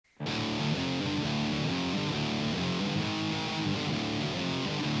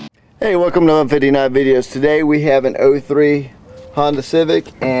Hey, welcome to 159 Videos. Today we have an 03 Honda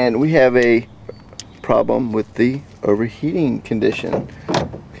Civic and we have a problem with the overheating condition.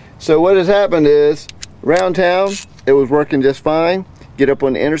 So what has happened is, around town it was working just fine. Get up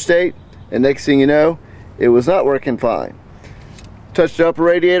on the interstate and next thing you know, it was not working fine. Touched the upper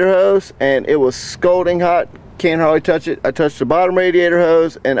radiator hose and it was scalding hot. Can't hardly touch it. I touched the bottom radiator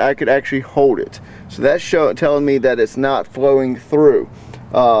hose and I could actually hold it. So that's telling me that it's not flowing through.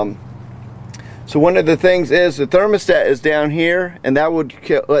 So one of the things is the thermostat is down here, and that would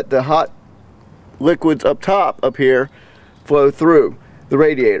let the hot liquids up top, up here, flow through the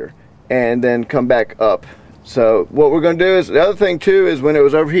radiator and then come back up. So what we're going to do is, the other thing too is when it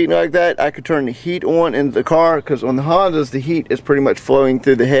was overheating like that, I could turn the heat on in the car, because on the Hondas the heat is pretty much flowing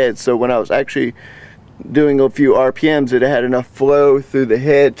through the head. So when I was actually doing a few RPMs, it had enough flow through the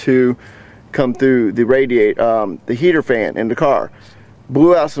head to come through the the heater fan in the car.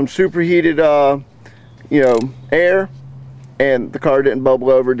 Blew out some superheated air, and the car didn't bubble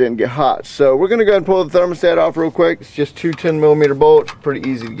over, didn't get hot. So we're gonna go ahead and pull the thermostat off real quick. It's just two 10mm bolts, pretty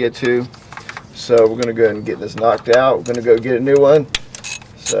easy to get to. So we're gonna go ahead and get this knocked out. We're gonna go get a new one.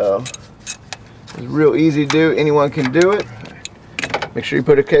 So it's real easy to do, anyone can do it. Make sure you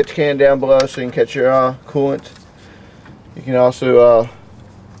put a catch can down below so you can catch your coolant. You can also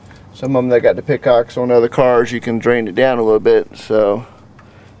some of them that got the pickox on other cars, you can drain it down a little bit. So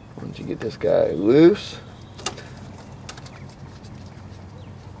once you get this guy loose,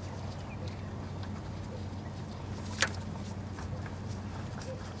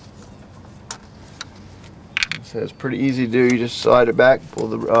 so it's pretty easy to do. You just slide it back, pull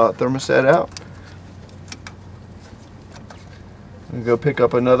the thermostat out, and go pick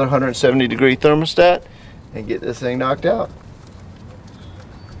up another 170-degree thermostat and get this thing knocked out.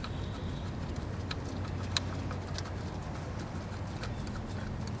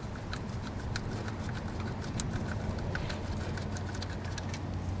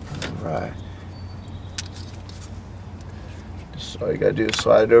 Right. So all you gotta do is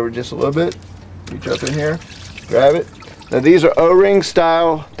slide it over just a little bit. Reach up in here, grab it. Now these are O-ring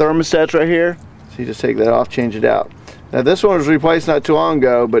style thermostats right here. So you just take that off, change it out. Now this one was replaced not too long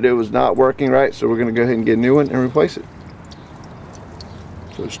ago, but it was not working right, so we're gonna go ahead and get a new one and replace it.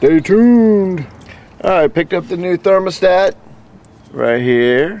 So stay tuned. Alright, picked up the new thermostat right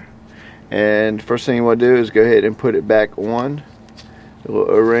here. And first thing you want to do is go ahead and put it back on. The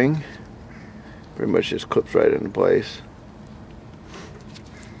little O-ring pretty much just clips right into place.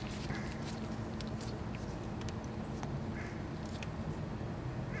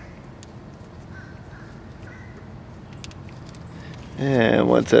 And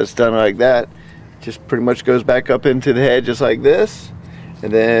once that's done like that, just pretty much goes back up into the head just like this,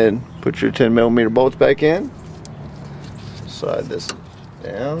 and then put your 10mm bolts back in. Slide this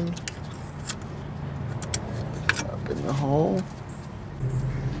down up in the hole.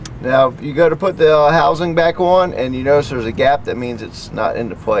 Now you go to put the housing back on and you notice there's a gap, that means it's not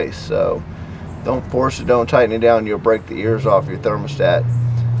into place. So don't force it, don't tighten it down, you'll break the ears off your thermostat.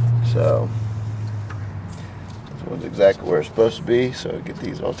 So this one's exactly where it's supposed to be, so get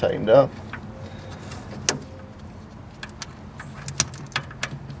these all tightened up.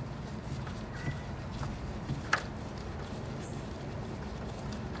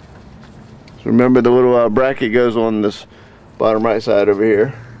 So remember the little bracket goes on this bottom right side over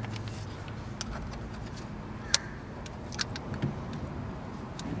here.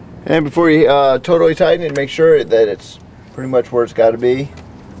 And before you totally tighten it, make sure that it's pretty much where it's got to be,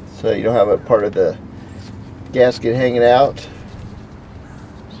 so you don't have a part of the gasket hanging out.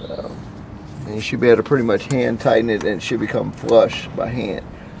 So, and you should be able to pretty much hand tighten it, and it should become flush by hand.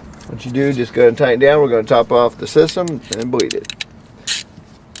 What you do, just go ahead and tighten down. We're going to top off the system and bleed it.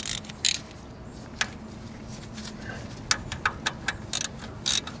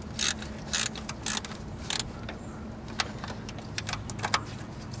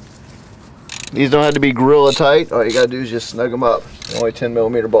 These don't have to be gorilla tight. All you gotta do is just snug them up. Only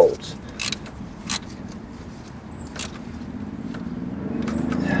 10mm bolts.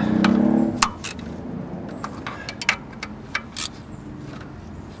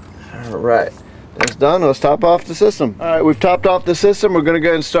 Alright, that's done. Let's top off the system. Alright, we've topped off the system. We're gonna go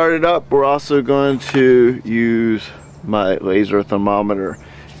ahead and start it up. We're also going to use my laser thermometer,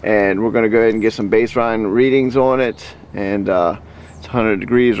 and we're gonna go ahead and get some baseline readings on it. And it's 100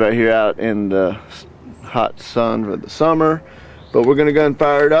 degrees right here out in the hot sun for the summer, but we're going to go and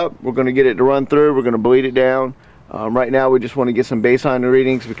fire it up. We're going to get it to run through. We're going to bleed it down. Right now we just want to get some baseline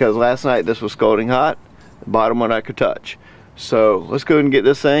readings because last night this was scalding hot. The bottom one I could touch. So let's go ahead and get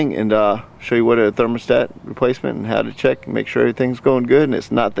this thing and show you what a thermostat replacement and how to check and make sure everything's going good and it's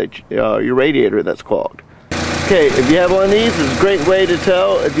not that your radiator that's clogged. Okay, if you have one of these, it's a great way to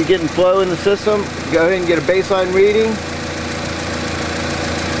tell if you're getting flow in the system. Go ahead and get a baseline reading.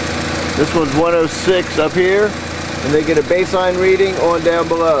 This one's 106 up here, and they get a baseline reading on down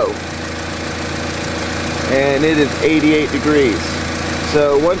below. And it is 88 degrees.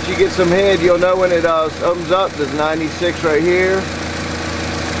 So once you get some head, you'll know when it opens up. There's 96 right here.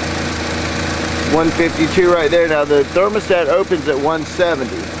 152 right there. Now the thermostat opens at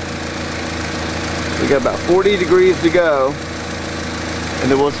 170. We got about 40 degrees to go,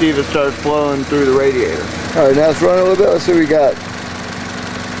 and then we'll see if it starts flowing through the radiator. All right, now it's running a little bit. Let's see what we got.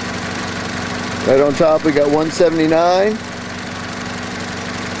 Right on top, we got 179.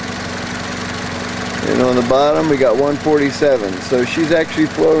 And on the bottom, we got 147. So she's actually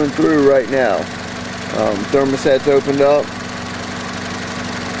flowing through right now. Thermostat's opened up.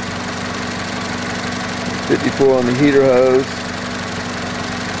 54 on the heater hose.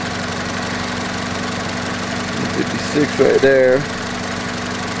 56 right there.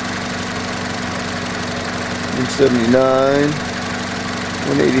 179.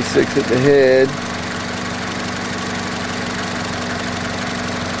 186 at the head.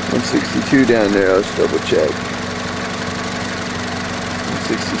 162 down there. Let's double check.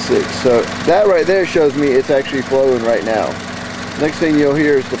 166. So that right there shows me it's actually flowing right now. Next thing you'll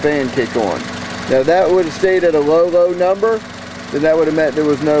hear is the fan kick on. Now if that would have stayed at a low number, then that would have meant there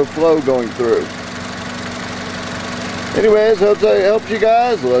was no flow going through. Anyways, hope that helps you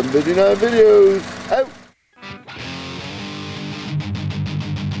guys. 11:59 videos out.